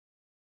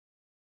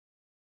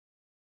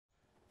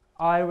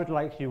I would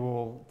like you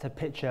all to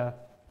picture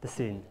the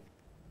scene.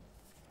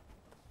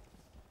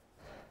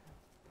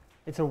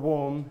 It's a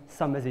warm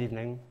summer's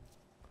evening.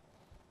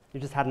 You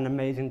just had an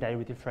amazing day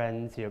with your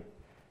friends. You're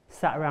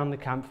sat around the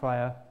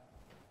campfire.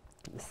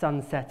 The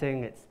sun's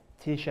setting. It's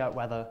t-shirt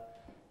weather.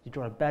 You've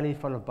got a belly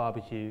full of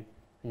barbecue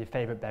and your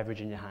favourite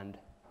beverage in your hand.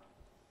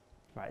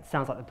 Right, it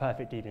sounds like the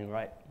perfect evening,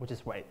 right? We'll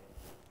just wait.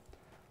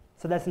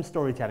 So there's some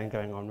storytelling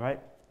going on,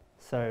 right?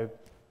 So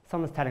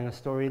someone's telling a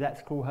story.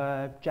 Let's call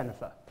her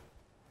Jennifer.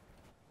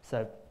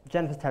 So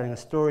Jennifer's telling a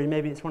story.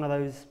 Maybe it's one of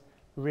those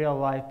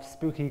real-life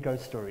spooky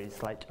ghost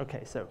stories. Like,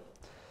 okay, so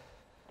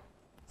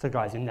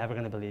guys, you're never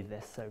going to believe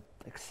this. So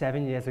like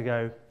 7 years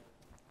ago,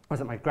 I was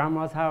at my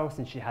grandma's house,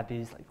 and she had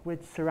these like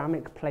weird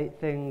ceramic plate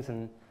things,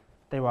 and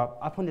they were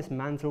up on this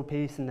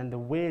mantelpiece, and then the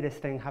weirdest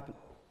thing happened.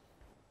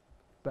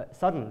 But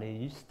suddenly,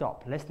 you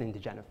stop listening to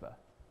Jennifer.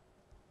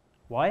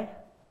 Why?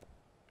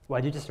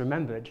 Well, you just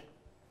remembered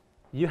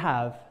you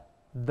have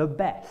the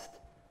best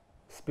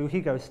spooky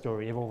ghost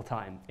story of all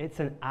time.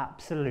 It's an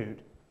absolute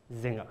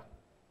zinger.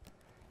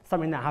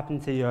 Something that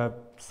happened to your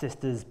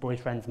sister's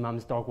boyfriend's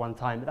mum's dog one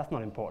time, but that's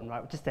not important,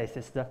 right? Just say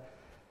sister.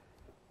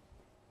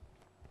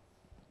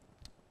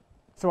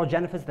 So while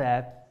Jennifer's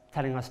there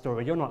telling her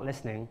story, you're not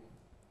listening.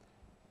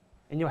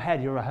 In your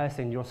head, you're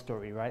rehearsing your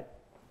story, right?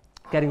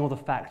 Getting all the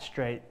facts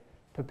straight,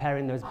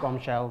 preparing those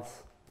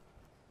bombshells.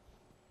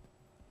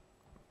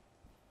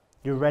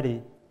 You're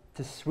ready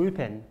to swoop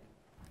in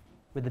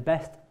with the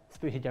best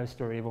spooky ghost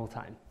story of all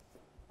time.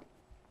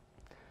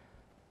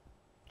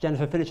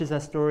 Jennifer finishes her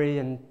story,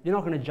 and you're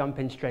not going to jump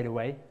in straight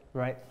away,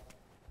 right?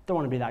 Don't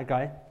want to be that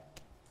guy.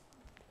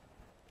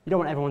 You don't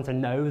want everyone to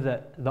know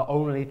that the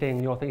only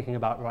thing you're thinking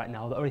about right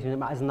now, the only thing that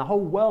matters in the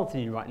whole world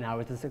to you right now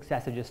is the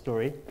success of your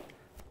story.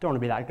 Don't want to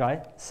be that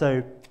guy.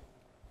 So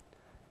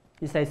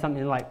you say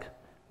something like,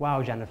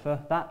 wow, Jennifer,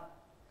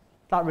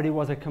 that really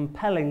was a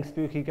compelling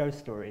spooky ghost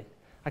story.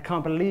 I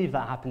can't believe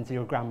that happened to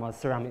your grandma's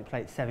ceramic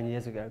plate 7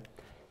 years ago.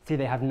 See,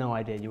 they have no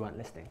idea you weren't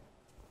listening.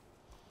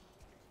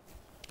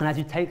 And as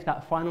you take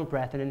that final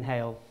breath and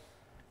inhale,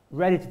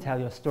 ready to tell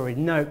your story,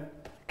 no,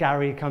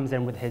 Gary comes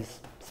in with his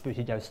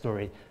spooky ghost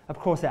story. Of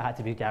course it had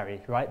to be Gary,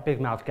 right? Big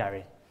mouth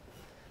Gary.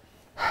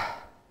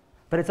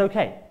 But it's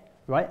okay,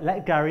 right?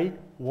 Let Gary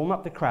warm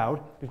up the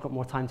crowd. We've got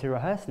more time to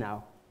rehearse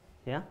now,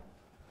 yeah?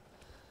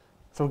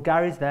 So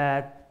Gary's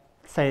there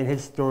saying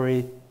his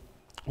story.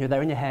 You're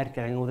there in your head,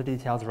 getting all the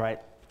details right,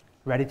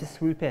 ready to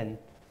swoop in.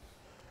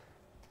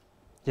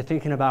 You're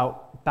thinking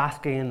about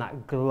basking in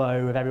that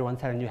glow of everyone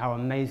telling you how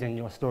amazing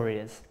your story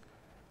is.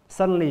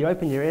 Suddenly you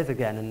open your ears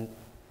again, and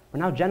well,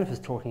 now Jennifer's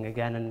talking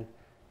again, and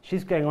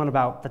she's going on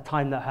about the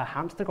time that her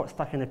hamster got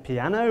stuck in a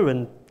piano,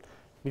 and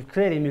we've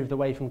clearly moved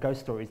away from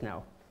ghost stories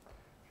now.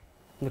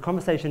 And the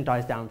conversation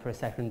dies down for a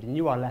second, and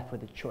you are left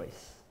with a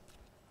choice.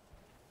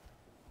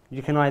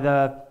 You can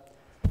either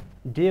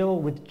deal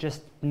with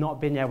just not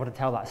being able to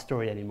tell that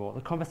story anymore. The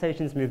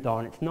conversation's moved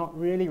on, it's not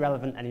really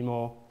relevant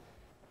anymore.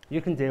 You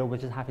can deal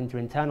with just having to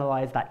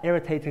internalize that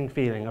irritating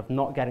feeling of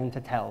not getting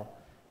to tell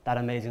that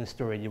amazing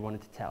story you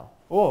wanted to tell.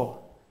 Or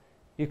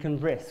you can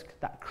risk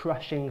that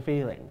crushing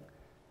feeling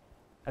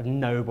of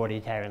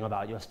nobody caring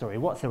about your story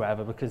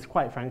whatsoever, because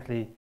quite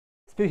frankly,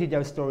 spooky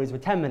ghost stories were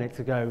 10 minutes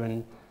ago,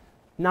 and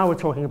now we're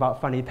talking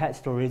about funny pet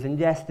stories, and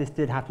yes, this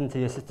did happen to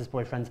your sister's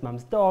boyfriend's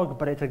mum's dog,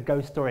 but it's a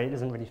ghost story, it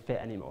doesn't really fit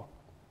anymore.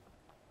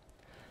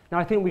 Now,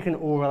 I think we can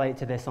all relate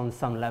to this on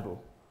some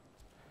level.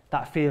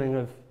 That feeling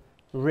of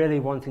really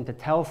wanting to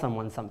tell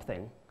someone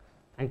something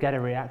and get a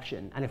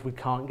reaction. And if we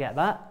can't get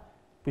that,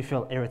 we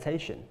feel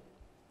irritation.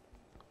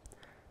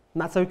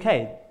 And that's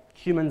okay.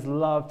 Humans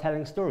love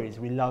telling stories.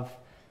 We love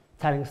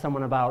telling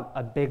someone about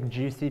a big,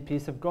 juicy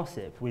piece of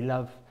gossip. We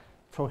love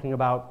talking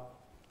about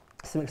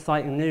some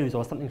exciting news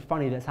or something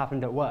funny that's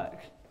happened at work.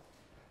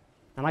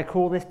 And I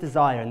call this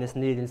desire and this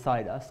need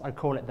inside us, I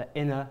call it the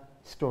inner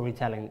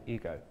storytelling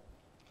ego.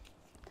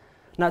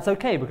 Now, it's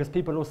okay because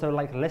people also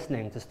like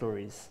listening to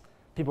stories.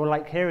 People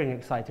like hearing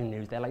exciting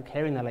news. They like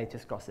hearing the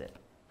latest gossip.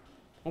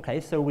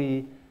 Okay, so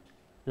we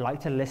like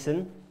to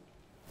listen.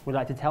 We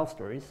like to tell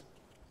stories.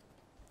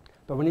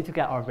 But we need to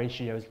get our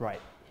ratios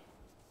right.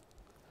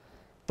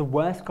 The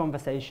worst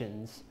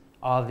conversations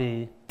are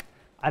the,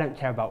 I don't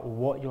care about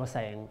what you're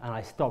saying, and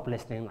I stopped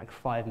listening like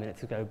 5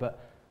 minutes ago, but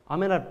I'm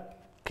going to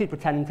keep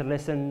pretending to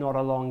listen, nod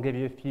along, give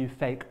you a few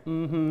fake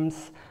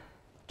mm-hms,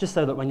 just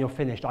so that when you're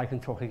finished, I can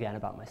talk again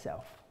about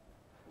myself.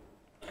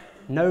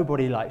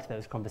 Nobody likes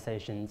those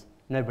conversations.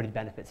 Nobody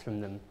benefits from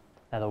them.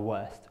 They're the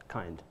worst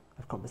kind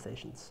of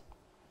conversations.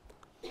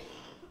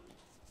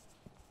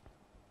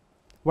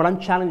 What I'm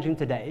challenging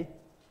today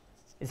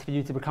is for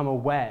you to become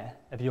aware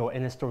of your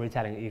inner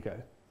storytelling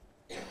ego,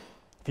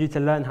 for you to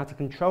learn how to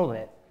control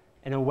it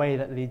in a way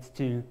that leads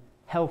to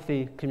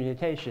healthy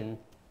communication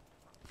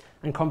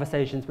and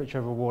conversations which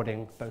are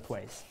rewarding both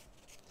ways.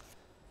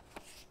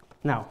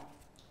 Now,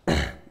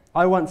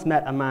 I once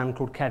met a man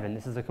called Kevin.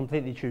 This is a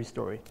completely true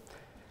story.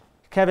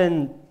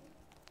 Kevin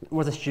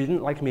was a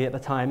student like me at the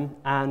time,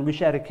 and we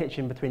shared a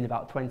kitchen between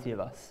about 20 of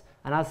us.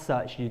 And as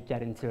such, you'd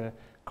get into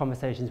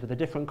conversations with a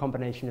different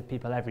combination of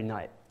people every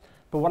night.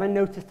 But what I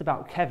noticed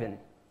about Kevin,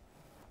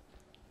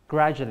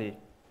 gradually,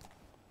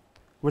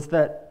 was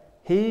that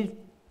he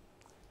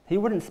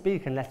wouldn't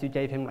speak unless you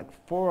gave him like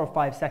 4 or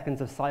 5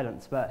 seconds of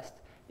silence first,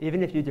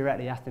 even if you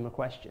directly asked him a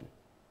question.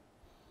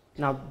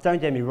 Now,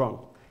 don't get me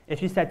wrong.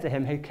 If you said to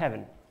him, "Hey,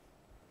 Kevin,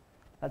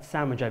 that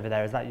sandwich over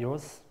there, is that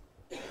yours?"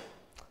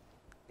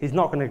 He's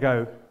not going to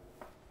go,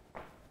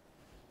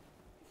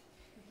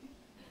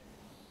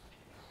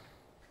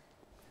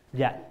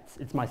 "Yeah,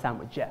 it's my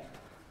sandwich, yeah."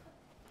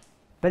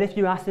 But if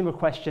you asked him a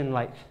question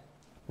like,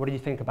 "What do you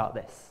think about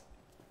this?"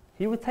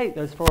 he would take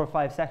those 4 or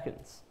 5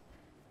 seconds.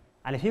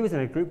 And if he was in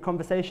a group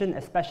conversation,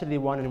 especially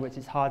one in which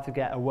it's hard to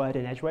get a word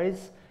in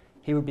edgeways,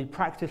 he would be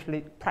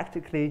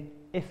practically,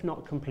 if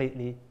not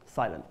completely,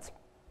 silent.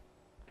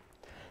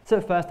 So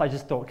at first I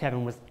just thought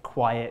Kevin was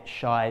quiet,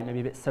 shy,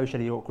 maybe a bit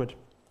socially awkward.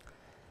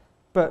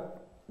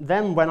 But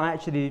then when I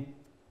actually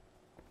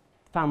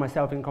found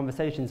myself in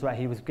conversations where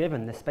he was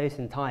given the space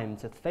and time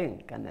to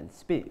think and then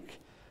speak,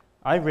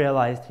 I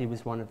realized he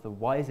was one of the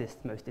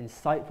wisest, most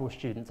insightful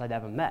students I'd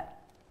ever met.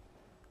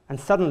 And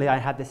suddenly I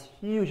had this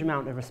huge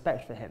amount of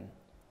respect for him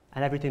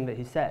and everything that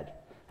he said.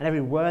 And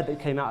every word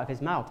that came out of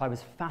his mouth, I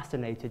was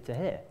fascinated to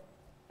hear.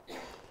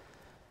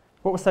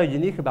 What was so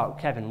unique about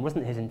Kevin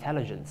wasn't his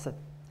intelligence. I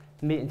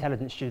meet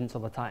intelligent students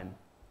all the time.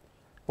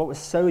 What was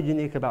so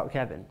unique about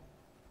Kevin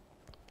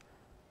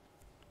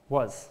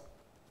was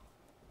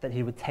that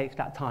he would take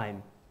that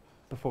time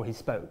before he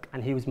spoke.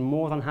 And he was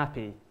more than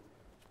happy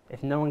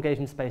if no one gave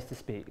him space to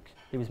speak.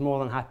 He was more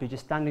than happy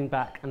just standing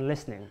back and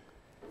listening,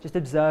 just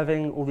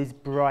observing all these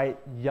bright,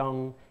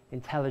 young,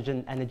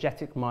 intelligent,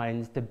 energetic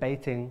minds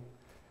debating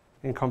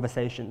in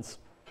conversations.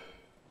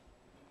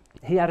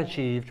 He had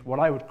achieved what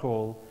I would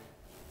call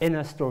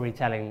inner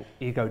storytelling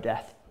ego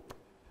death.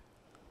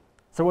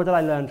 So what did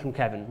I learn from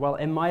Kevin? Well,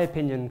 in my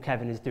opinion,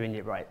 Kevin is doing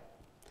it right.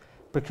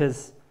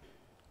 Because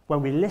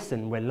when we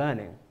listen, we're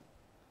learning.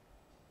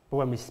 But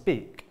when we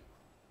speak,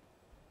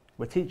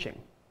 we're teaching.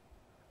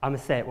 I'm going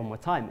to say it one more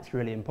time, it's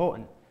really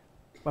important.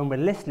 When we're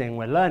listening,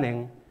 we're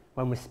learning.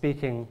 When we're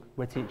speaking,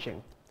 we're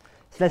teaching.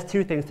 So there's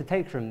 2 things to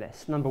take from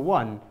this. Number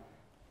 1,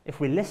 if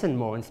we listen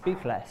more and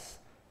speak less,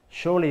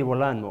 surely we'll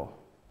learn more.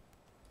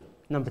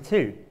 Number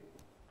 2,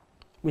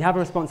 we have a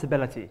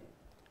responsibility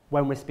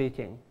when we're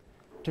speaking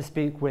to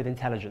speak with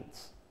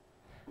intelligence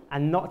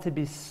and not to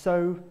be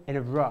so in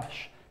a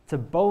rush to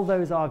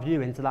bulldoze our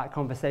view into that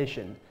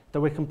conversation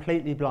that we're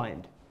completely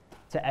blind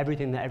to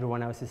everything that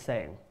everyone else is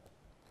saying.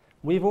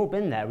 We've all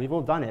been there, we've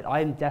all done it.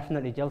 I'm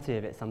definitely guilty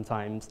of it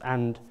sometimes,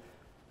 and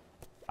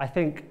I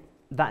think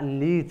that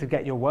need to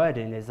get your word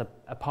in is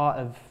a part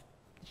of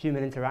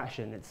human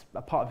interaction. It's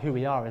a part of who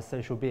we are as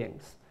social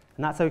beings.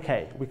 And that's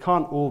okay. We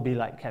can't all be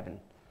like Kevin,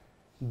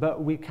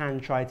 but we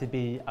can try to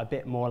be a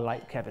bit more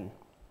like Kevin.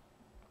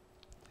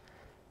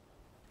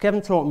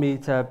 Kevin taught me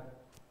to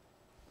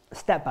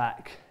step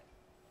back,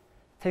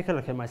 take a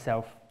look at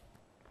myself,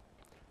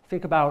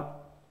 think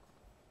about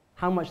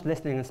how much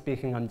listening and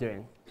speaking I'm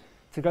doing,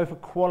 to go for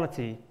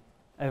quality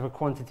over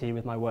quantity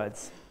with my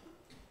words,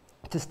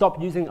 to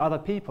stop using other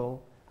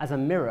people as a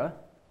mirror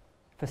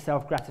for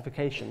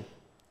self-gratification.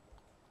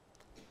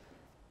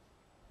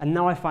 And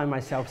now I find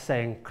myself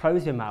saying,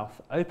 close your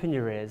mouth, open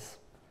your ears,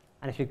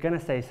 and if you're going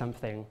to say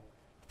something,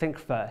 think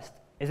first.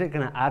 Is it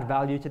going to add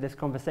value to this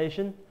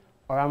conversation,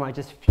 or am I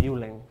just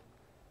fueling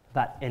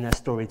that inner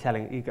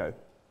storytelling ego?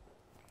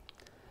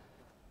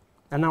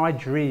 And now I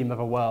dream of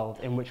a world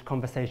in which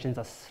conversations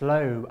are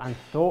slow and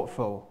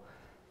thoughtful,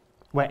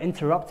 where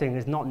interrupting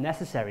is not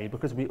necessary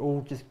because we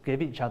all just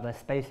give each other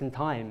space and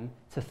time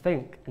to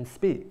think and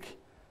speak,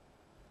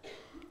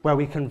 where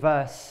we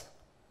converse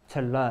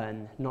to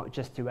learn, not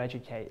just to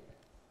educate.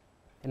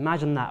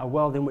 Imagine that, a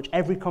world in which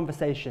every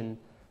conversation,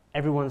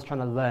 everyone's trying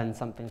to learn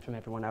something from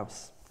everyone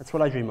else. That's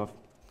what I dream of.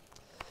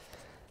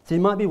 So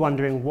you might be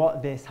wondering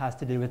what this has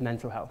to do with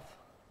mental health.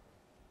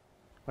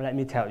 Well, let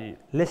me tell you,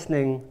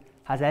 listening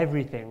has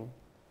everything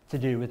to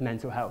do with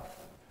mental health.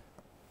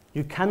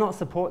 You cannot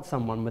support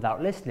someone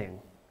without listening.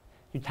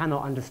 You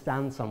cannot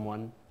understand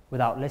someone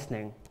without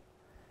listening.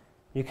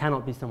 You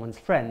cannot be someone's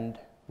friend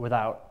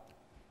without,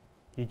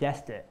 you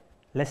guessed it,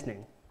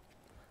 listening.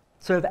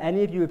 So if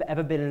any of you have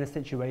ever been in a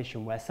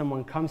situation where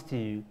someone comes to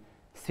you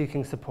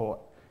seeking support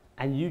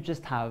and you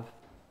just have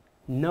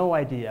no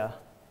idea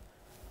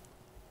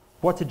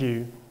what to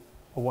do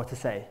or what to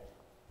say,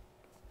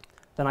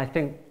 then I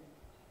think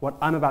what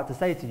I'm about to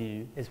say to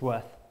you is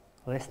worth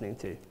listening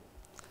to.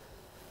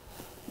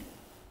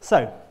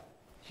 So,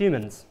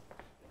 humans.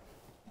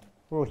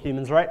 We're all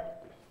humans, right?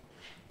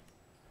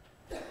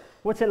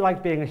 What's it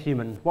like being a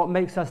human? What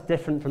makes us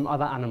different from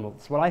other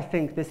animals? Well, I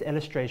think this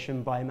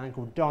illustration by a man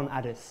called Don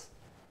Addis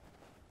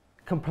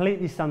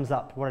completely sums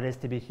up what it is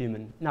to be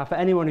human. Now, for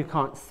anyone who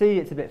can't see,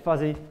 it's a bit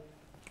fuzzy.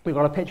 We've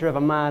got a picture of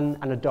a man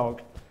and a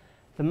dog.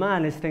 The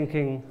man is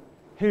thinking,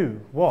 who,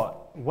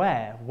 what,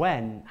 where,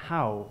 when,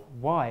 how,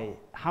 why,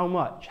 how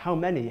much, how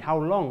many, how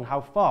long,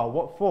 how far,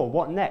 what for,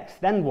 what next,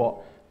 then what,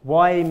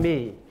 why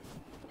me?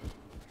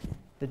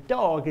 The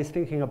dog is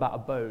thinking about a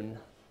bone.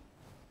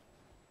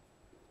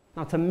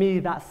 Now, to me,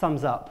 that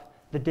sums up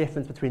the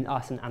difference between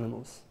us and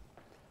animals.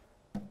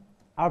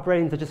 Our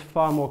brains are just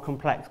far more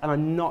complex, and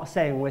I'm not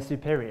saying we're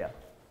superior.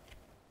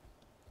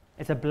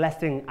 It's a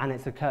blessing and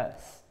it's a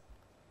curse.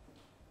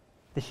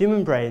 The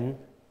human brain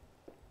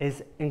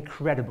is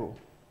incredible,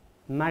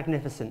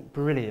 magnificent,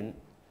 brilliant,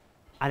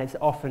 and it's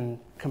often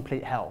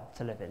complete hell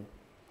to live in.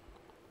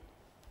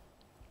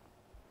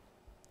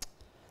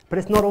 But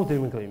it's not all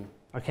doom and gloom,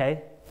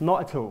 okay?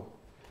 Not at all,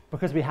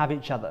 because we have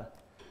each other.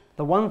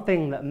 The one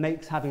thing that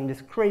makes having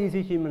this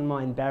crazy human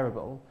mind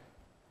bearable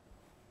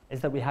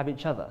is that we have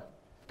each other,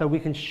 that we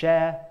can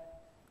share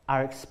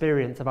our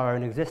experience of our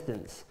own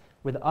existence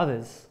with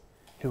others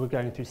who are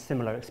going through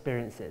similar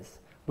experiences.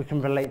 We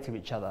can relate to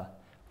each other.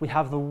 We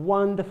have the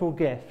wonderful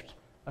gift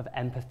of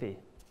empathy.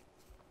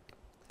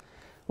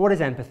 What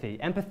is empathy?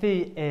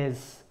 Empathy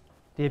is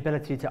the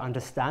ability to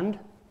understand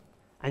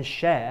and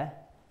share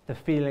the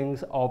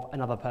feelings of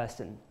another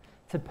person,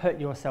 to put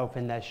yourself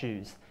in their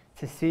shoes,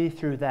 to see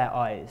through their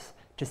eyes,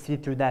 to see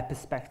through their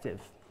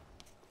perspective.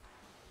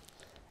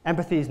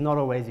 Empathy is not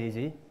always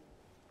easy.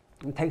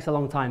 It takes a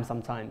long time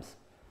sometimes.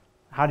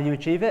 How do you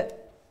achieve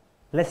it?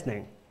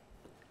 Listening.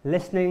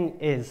 Listening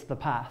is the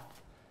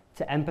path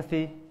to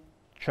empathy,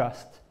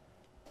 trust,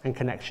 and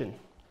connection.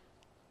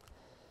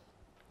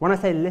 When I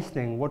say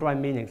listening, what do I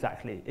mean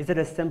exactly? Is it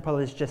as simple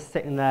as just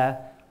sitting there,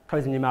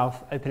 closing your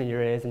mouth, opening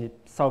your ears, and you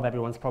solve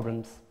everyone's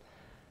problems?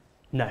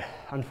 No,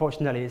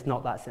 unfortunately, it's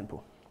not that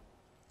simple.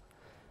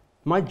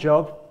 My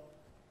job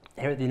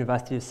here at the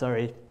University of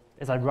Surrey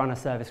is I run a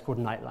service called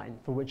Nightline,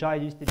 for which I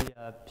used to be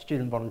a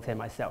student volunteer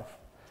myself.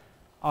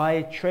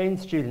 I train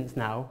students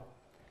now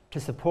to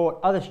support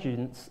other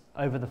students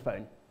over the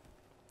phone.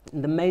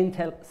 And the main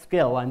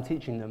skill I'm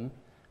teaching them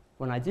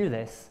when I do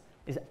this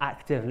is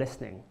active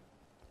listening.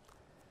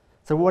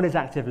 So what is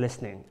active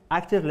listening?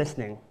 Active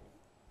listening,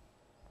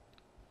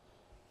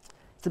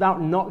 it's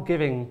about not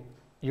giving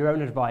your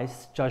own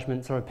advice,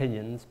 judgments, or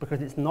opinions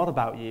because it's not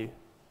about you.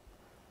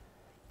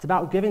 It's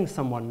about giving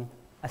someone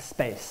a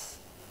space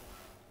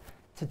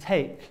to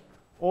take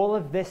all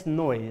of this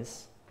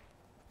noise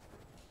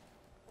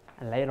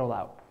and lay it all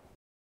out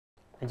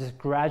and just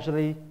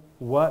gradually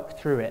work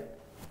through it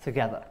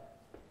together.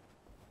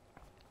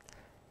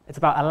 It's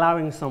about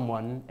allowing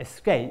someone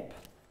escape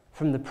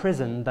from the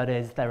prison that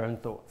is their own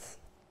thoughts.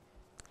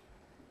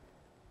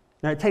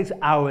 Now, it takes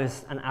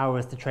hours and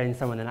hours to train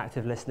someone in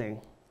active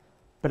listening,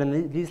 but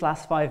in these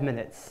last 5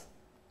 minutes,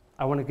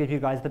 I want to give you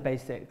guys the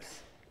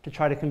basics to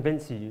try to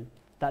convince you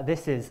that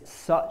this is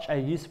such a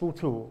useful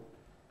tool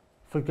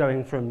for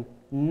going from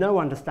no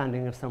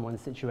understanding of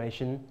someone's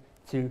situation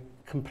to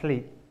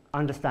complete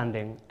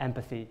understanding,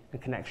 empathy,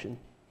 and connection.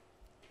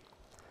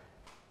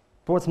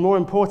 But what's more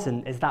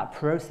important is that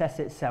process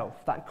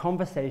itself, that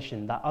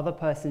conversation, that other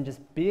person just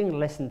being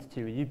listened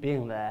to, you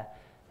being there,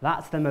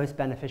 that's the most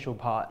beneficial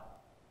part.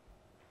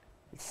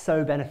 It's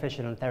so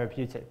beneficial and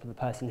therapeutic for the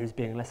person who's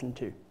being listened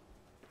to.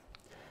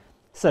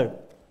 So,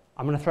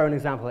 I'm going to throw an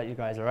example at you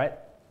guys, all right?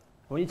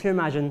 I want you to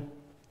imagine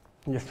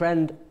your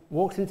friend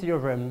walks into your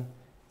room,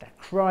 they're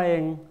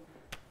crying,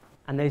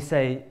 and they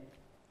say,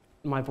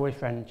 "My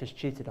boyfriend just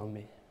cheated on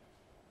me."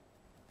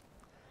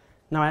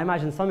 Now, I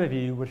imagine some of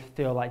you would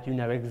feel like you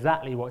know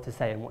exactly what to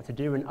say and what to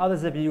do, and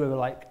others of you are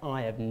like,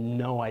 "I have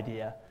no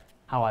idea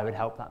how I would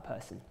help that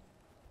person."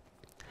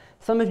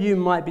 Some of you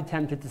might be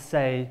tempted to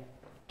say,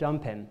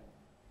 "Dump him.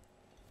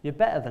 You're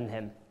better than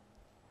him.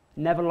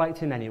 Never liked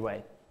him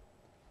anyway.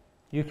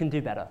 You can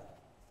do better."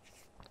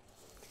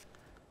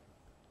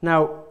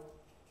 Now,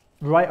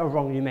 right or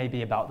wrong you may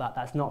be about that,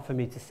 that's not for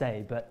me to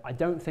say, but I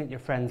don't think your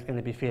friend's going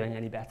to be feeling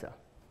any better.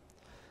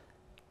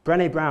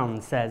 Brené Brown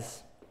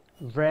says,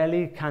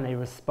 "Rarely can a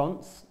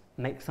response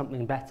make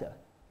something better.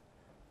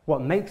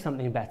 What makes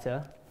something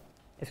better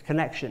is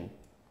connection."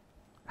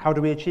 How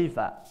do we achieve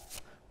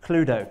that?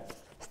 Cluedo.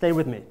 Stay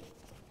with me.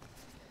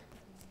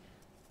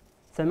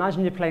 So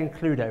imagine you're playing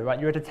Cluedo, right?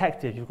 You're a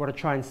detective, you've got to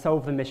try and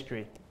solve the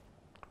mystery.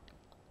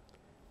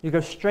 You go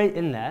straight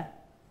in there,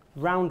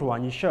 round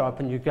one, you show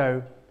up and you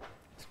go,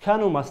 "It's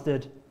Colonel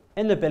Mustard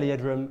in the billiard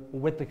room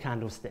with the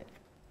candlestick."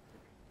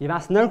 You've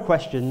asked no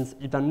questions,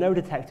 you've done no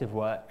detective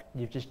work,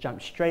 you've just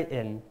jumped straight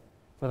in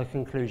with a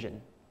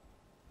conclusion,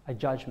 a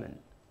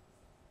judgment,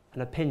 an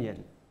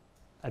opinion,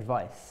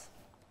 advice.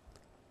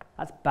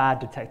 That's bad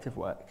detective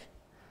work.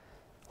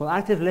 Well,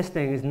 active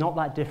listening is not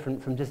that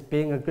different from just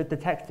being a good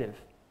detective.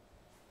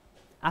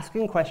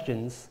 Asking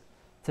questions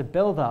to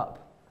build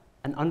up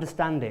an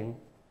understanding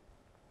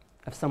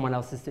of someone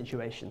else's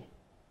situation.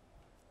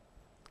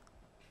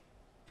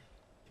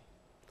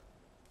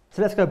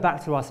 So let's go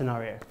back to our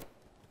scenario.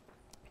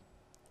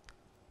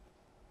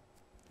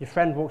 Your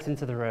friend walks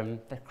into the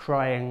room, they're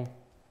crying,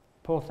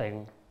 poor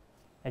thing,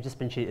 they've just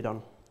been cheated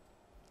on.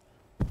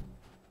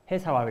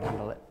 Here's how I would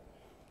handle it.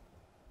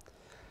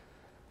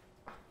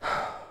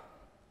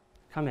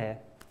 Come here,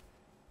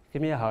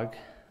 give me a hug,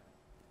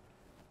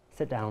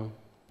 sit down.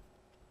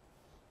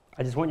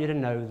 I just want you to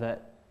know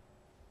that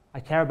I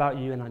care about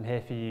you and I'm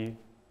here for you.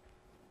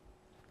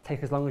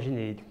 Take as long as you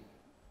need.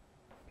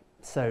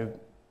 So,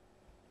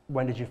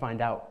 when did you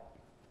find out?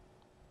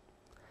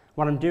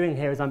 What I'm doing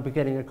here is I'm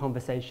beginning a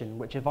conversation,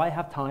 which if I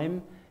have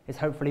time, is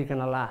hopefully going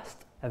to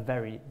last a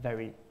very,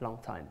 very long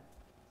time.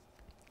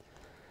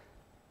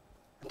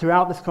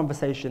 Throughout this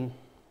conversation,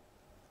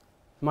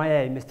 my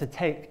aim is to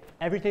take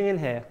everything in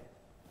here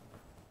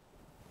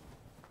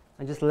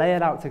and just lay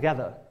it out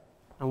together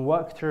and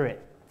work through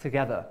it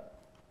together.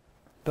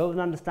 Build an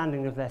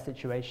understanding of their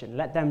situation.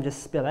 Let them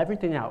just spill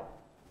everything out.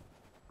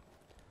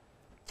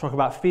 Talk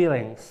about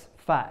feelings,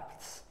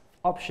 facts,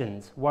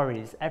 options,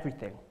 worries,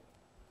 everything.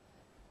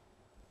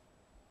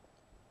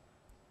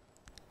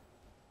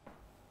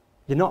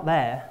 You're not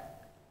there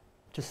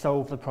to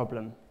solve the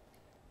problem.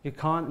 You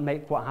can't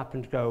make what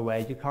happened go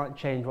away. You can't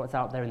change what's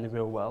out there in the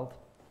real world.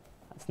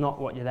 That's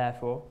not what you're there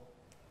for.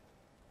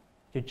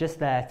 You're just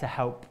there to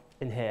help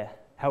in here,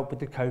 help with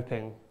the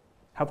coping,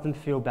 help them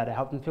feel better,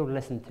 help them feel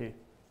listened to.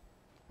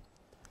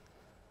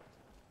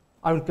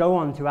 I would go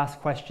on to ask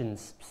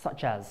questions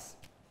such as,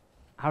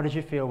 how did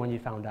you feel when you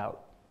found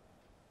out?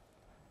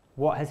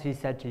 What has he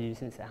said to you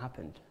since it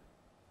happened?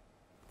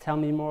 Tell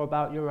me more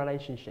about your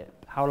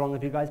relationship. How long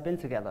have you guys been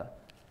together?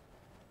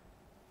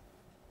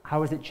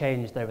 How has it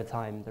changed over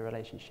time, the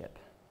relationship?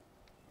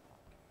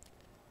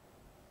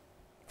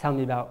 Tell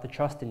me about the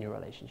trust in your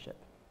relationship.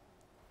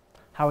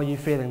 How are you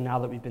feeling now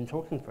that we've been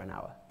talking for an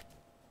hour?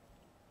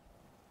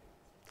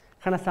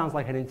 Kind of sounds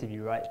like an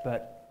interview, right?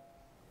 But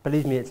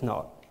believe me, it's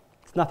not.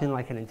 It's nothing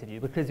like an interview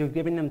because you're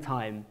giving them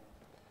time,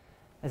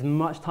 as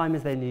much time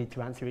as they need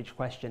to answer each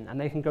question, and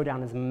they can go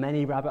down as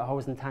many rabbit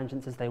holes and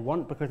tangents as they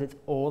want because it's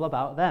all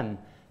about them.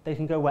 They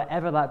can go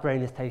wherever that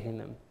brain is taking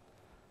them.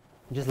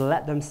 And just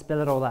let them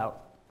spill it all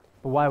out.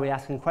 But why are we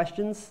asking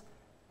questions?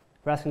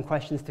 We're asking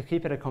questions to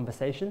keep it a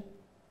conversation.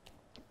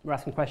 We're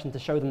asking questions to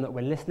show them that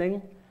we're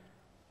listening,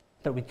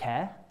 that we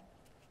care,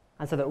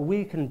 and so that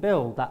we can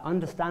build that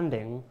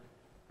understanding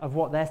of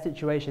what their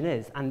situation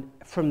is, and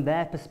from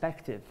their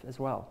perspective as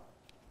well.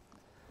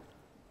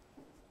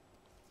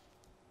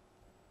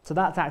 So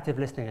that's active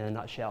listening in a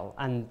nutshell,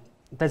 and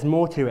there's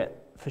more to it,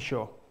 for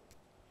sure.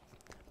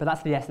 But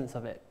that's the essence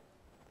of it.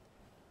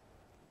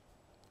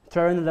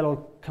 Throw in a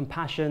little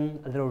compassion,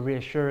 a little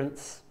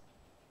reassurance.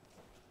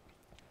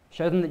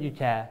 Show them that you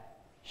care.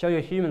 Show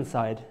your human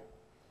side.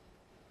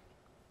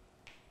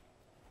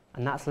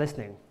 And that's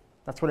listening.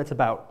 That's what it's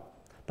about.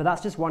 But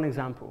that's just one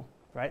example,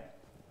 right?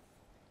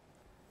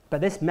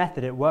 But this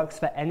method, it works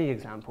for any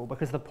example,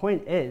 because the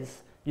point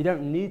is, you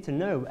don't need to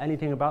know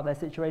anything about their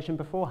situation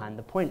beforehand.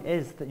 The point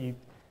is that you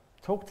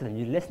talk to them,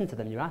 you listen to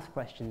them, you ask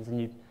questions, and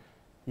you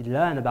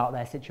learn about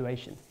their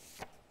situation.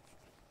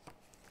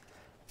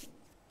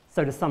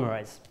 So to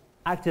summarize,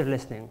 active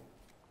listening.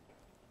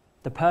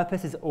 The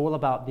purpose is all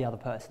about the other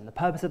person. The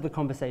purpose of the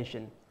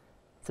conversation,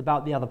 it's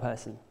about the other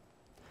person.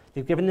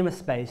 You've given them a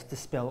space to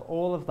spill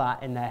all of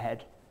that in their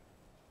head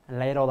and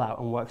lay it all out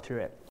and work through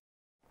it.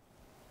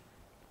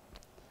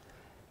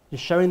 You're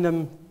showing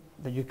them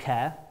that you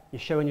care, you're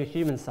showing your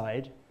human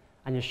side,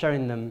 and you're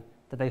showing them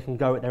that they can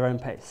go at their own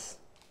pace.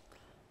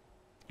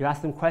 You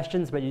ask them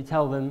questions, but you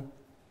tell them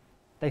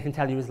they can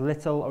tell you as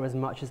little or as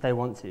much as they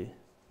want to.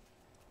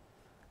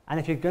 And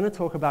if you're going to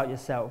talk about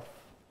yourself,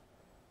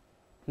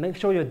 make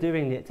sure you're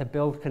doing it to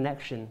build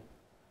connection.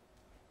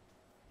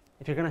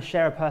 If you're going to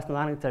share a personal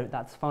anecdote,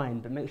 that's fine,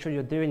 but make sure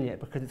you're doing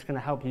it because it's going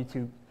to help you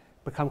to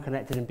become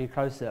connected and be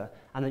closer,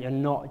 and that you're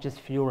not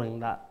just fueling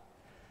that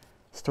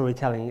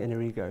storytelling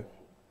inner ego.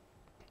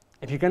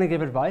 If you're going to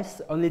give advice,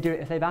 only do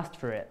it if they've asked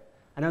for it,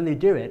 and only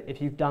do it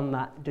if you've done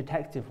that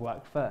detective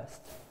work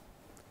first.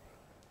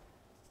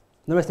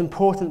 The most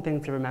important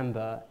thing to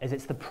remember is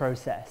it's the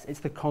process, it's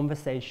the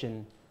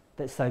conversation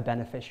that's so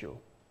beneficial.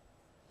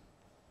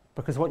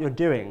 Because what you're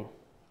doing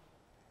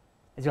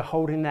is you're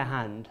holding their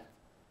hand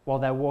while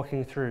they're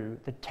walking through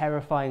the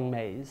terrifying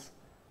maze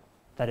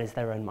that is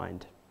their own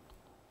mind.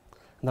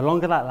 And the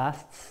longer that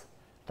lasts,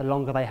 the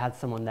longer they had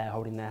someone there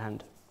holding their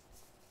hand.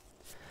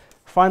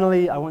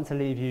 Finally, I want to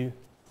leave you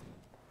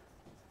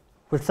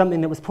with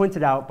something that was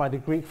pointed out by the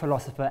Greek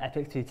philosopher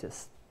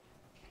Epictetus.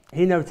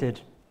 He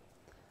noted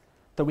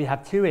that we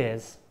have 2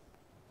 ears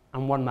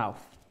and 1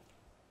 mouth.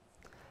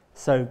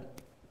 So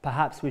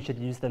perhaps we should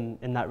use them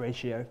in that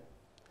ratio.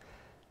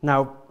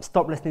 Now,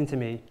 stop listening to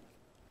me,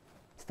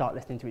 start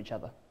listening to each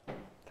other.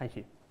 Thank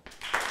you.